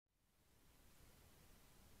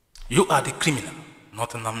You are the criminal,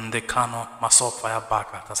 not Nnamdi Kanu, MASSOB fire back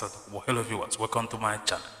at Asari Dokubo. Hello viewers, welcome to my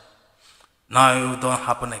channel. Now it don't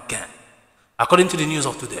happen again. According to the news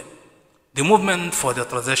of today, the movement for the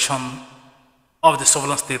authorization of the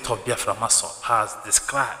sovereign state of Biafra, MASSOB, has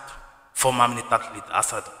described former militant leader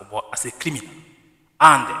Asari Dokubo as a criminal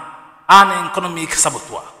and an economic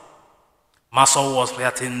saboteur. MASSOB was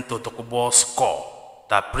reacting to Dokubo's call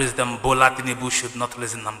that President Bola Tinubu should not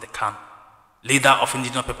release Nnamdi Kanu, leader of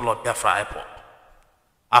indigenous people of Biafra Airport.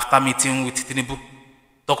 After meeting with Tinubu,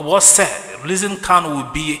 Dokubo said releasing Kanu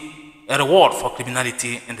will be a reward for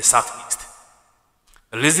criminality in the southeast.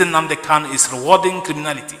 Releasing Nnamdi Kanu is rewarding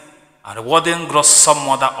criminality and rewarding gross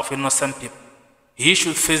murder of innocent people. He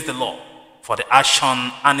should face the law for the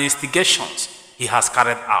action and instigations he has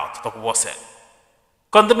carried out, Dokubo said.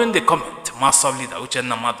 Condemning the comment, MASSOB leader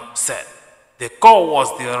Nnamdi said the call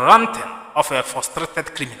was the ranting of a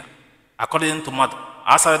frustrated criminal. According to Madu,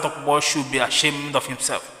 Asari Dokubo should be ashamed of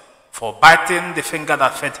himself for biting the finger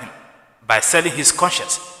that fed him by selling his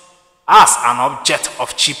conscience as an object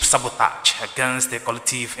of cheap sabotage against the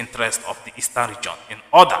collective interest of the eastern region in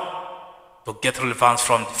order to get relevance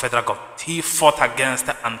from the federal government. He fought against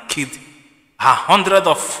and killed hundreds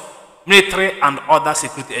of military and other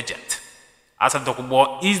security agents. Asari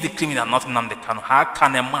Dokubo is the criminal, not Nnamdi Kanu. How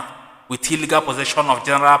can a man with illegal possession of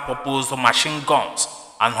general purpose machine guns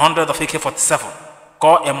and hundreds of AK-47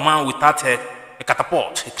 call a man without a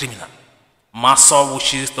catapult a criminal? MASSOB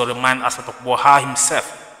wishes to remind Asari Dokubo how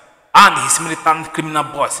himself and his militant criminal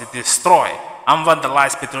boys destroy and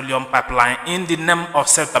vandalize petroleum pipeline in the name of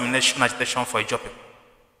self-determination agitation for Ijaw people.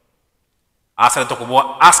 Asari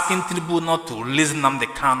Dokubo asking Tinubu not to release Nnamdi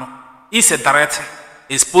Kanu is a direct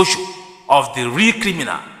exposure of the real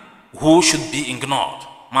criminal who should be ignored.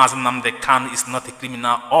 Nnamdi Kanu is not a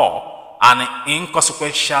criminal or an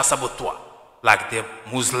inconsequential saboteur like the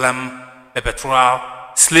Muslim perpetual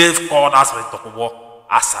slave called Asari Dokubo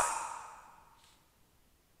Asari.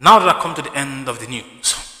 Now that I come to the end of the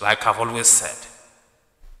news, like I've always said,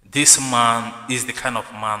 this man is the kind of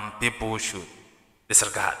man people should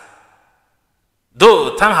disregard.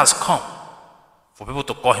 Though time has come for people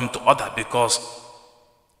to call him to order because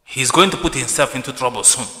he's going to put himself into trouble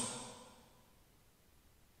soon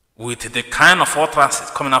with the kind of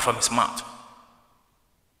utterances coming out from his mouth.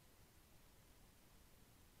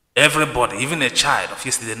 Everybody, even a child of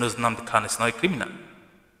yesterday, knows Nnamdi Kanu is not a criminal.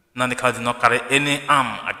 Nnamdi Kanu did not carry any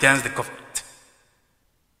arm against the government.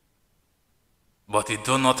 But he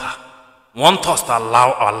do not want us to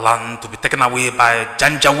allow our land to be taken away by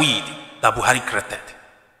janjaweed that Buhari created.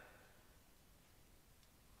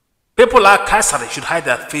 People like Asari should hide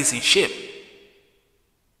their face in shame.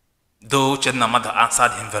 Though Nnamdi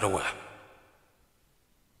answered him very well.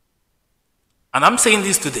 And I'm saying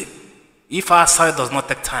this today. If Asari does not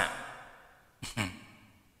take time,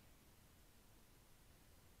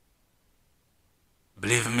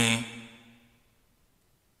 believe me,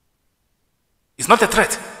 it's not a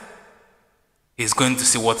threat. He's going to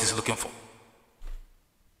see what he's looking for.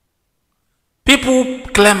 People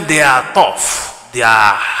claim they are tough, they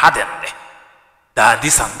are hardened, they are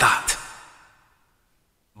this and that.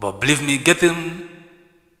 But believe me, getting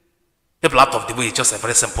people out of the way is just a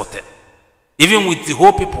very simple thing. Even with the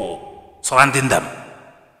whole people surrounding them,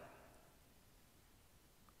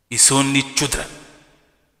 it's only children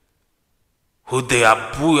who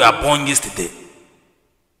are born yesterday.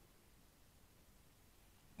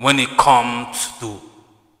 When it comes to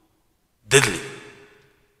deadly,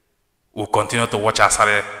 we'll continue to watch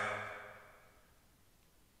Asari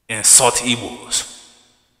insult Igbos.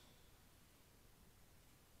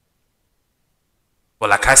 But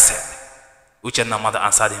like I said, Nnamdi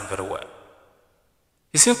answered him very well.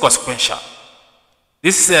 It's inconsequential.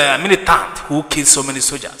 This is a militant who killed so many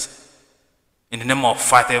soldiers in the name of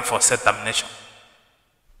fighting for self-determination.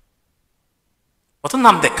 But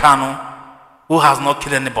Nnamdi Kanu, who has not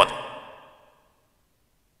killed anybody,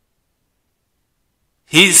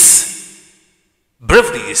 his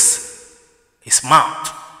bravery is his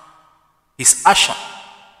mouth, his action,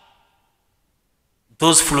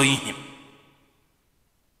 those following him,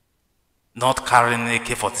 not carrying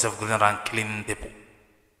AK-47 going around killing people.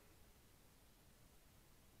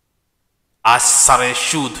 Asari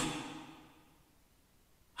should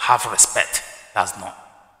have respect. He has none.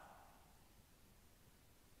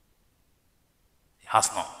 He has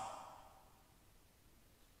none.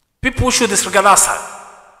 People should disregard Asari.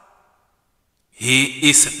 He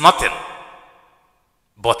is nothing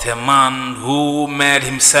but a man who made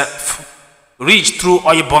himself rich through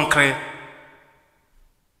oil bunkering.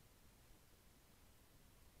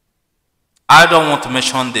 I don't want to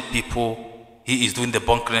mention the people he is doing the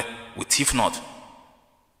bunkering with. If not,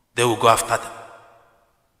 they will go after them.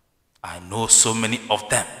 I know so many of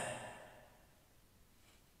them.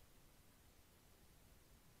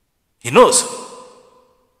 He knows.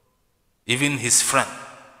 Even his friend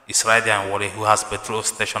is right there in Warri, who has petrol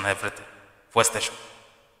station, everything, fuel station.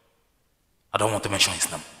 I don't want to mention his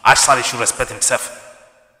name. Asari should respect himself.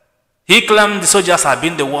 He claimed the soldiers have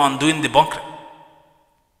been the one doing the bunkering.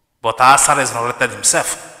 But Asari has narrated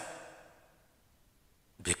himself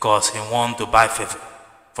because he wanted to buy favor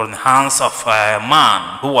from the hands of a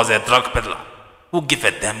man who was a drug peddler. Who gave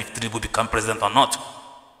a damn if Tinubu become president or not?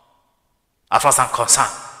 As far as I'm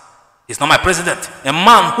concerned, he's not my president. A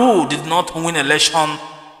man who did not win election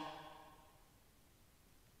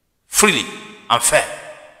freely and fair.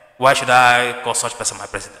 Why should I call such person my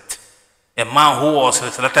president? A man who was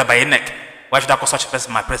selected by INEC. Why should I call such a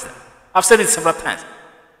person my president? I've said it several times.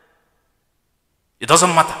 It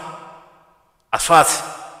doesn't matter. As far as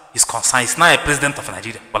he's concerned, he's not a president of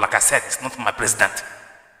Nigeria. But like I said, he's not my president.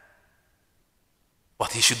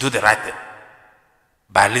 But he should do the right thing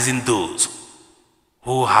by releasing those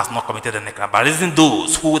who has not committed any crime, by releasing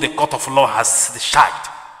those who the court of law has discharged.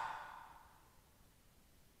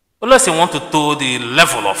 Unless he want to toe the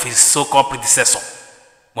level of his so-called predecessor,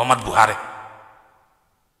 Muhammad Buhari.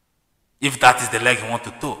 If that is the leg he want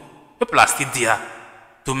to toe, people are still there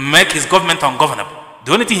to make his government ungovernable.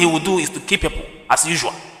 The only thing he will do is to keep people as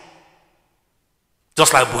usual.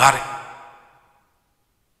 Just like Buhari.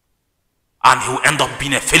 And he will end up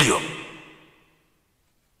being a failure.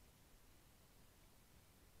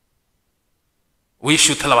 We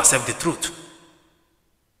should tell ourselves the truth.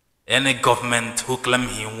 Any government who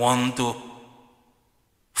claims he wants to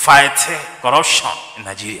fight corruption in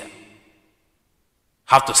Nigeria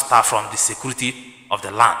have to start from the security of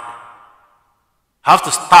the land. Have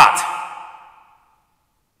to start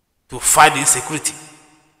to fight insecurity.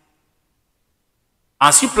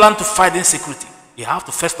 As you plan to fight insecurity, you have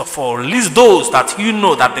to first of all release those that you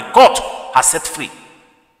know that the court has set free.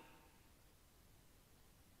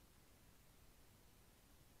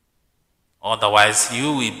 Otherwise,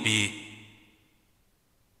 you will be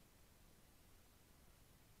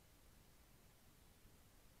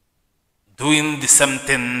doing the same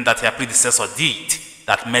thing that your predecessor did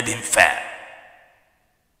that made him fair.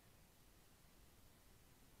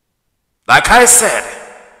 Like I said,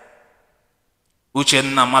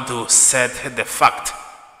 Nnamdi said the fact,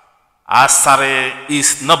 Asari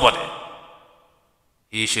is nobody.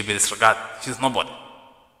 He should be disregarded. She's nobody.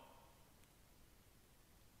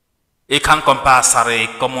 He can't compare Asari,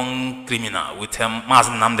 a common criminal, with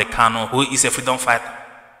Nnamdi Kanu, who is a freedom fighter.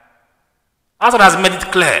 Asari has made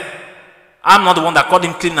it clear. I'm not the one that called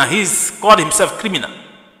him criminal. He's called himself criminal.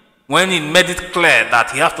 When he made it clear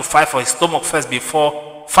that he has to fight for his stomach first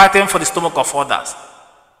before fighting for the stomach of others.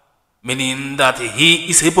 Meaning that he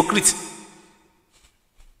is a hypocrite.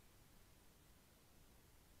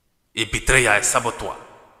 A betrayer, a saboteur,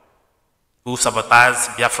 who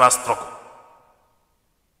sabotaged Biafra's struggle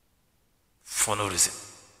for no reason,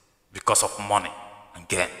 because of money and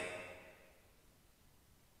gain.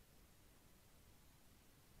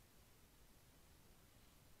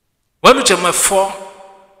 When Uchemefo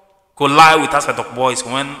collide with Asari Dokubo is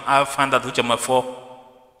when I find that Uchemefo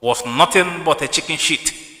was nothing but a chicken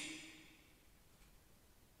shit.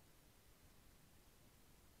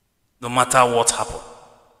 No matter what happened,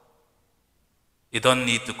 you don't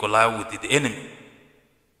need to collide with the enemy.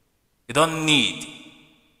 You don't need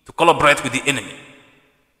to collaborate with the enemy.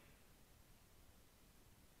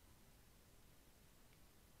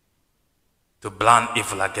 To plan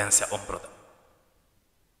evil against your own brother.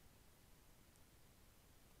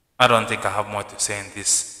 I don't think I have more to say in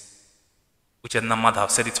this. Nnamdi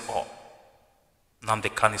have said it all. Nnamdi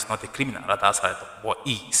Kanu is not a criminal, rather Asari Dokubo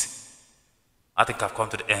is. I think I've come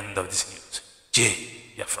to the end of this news.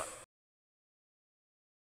 BIAFRA.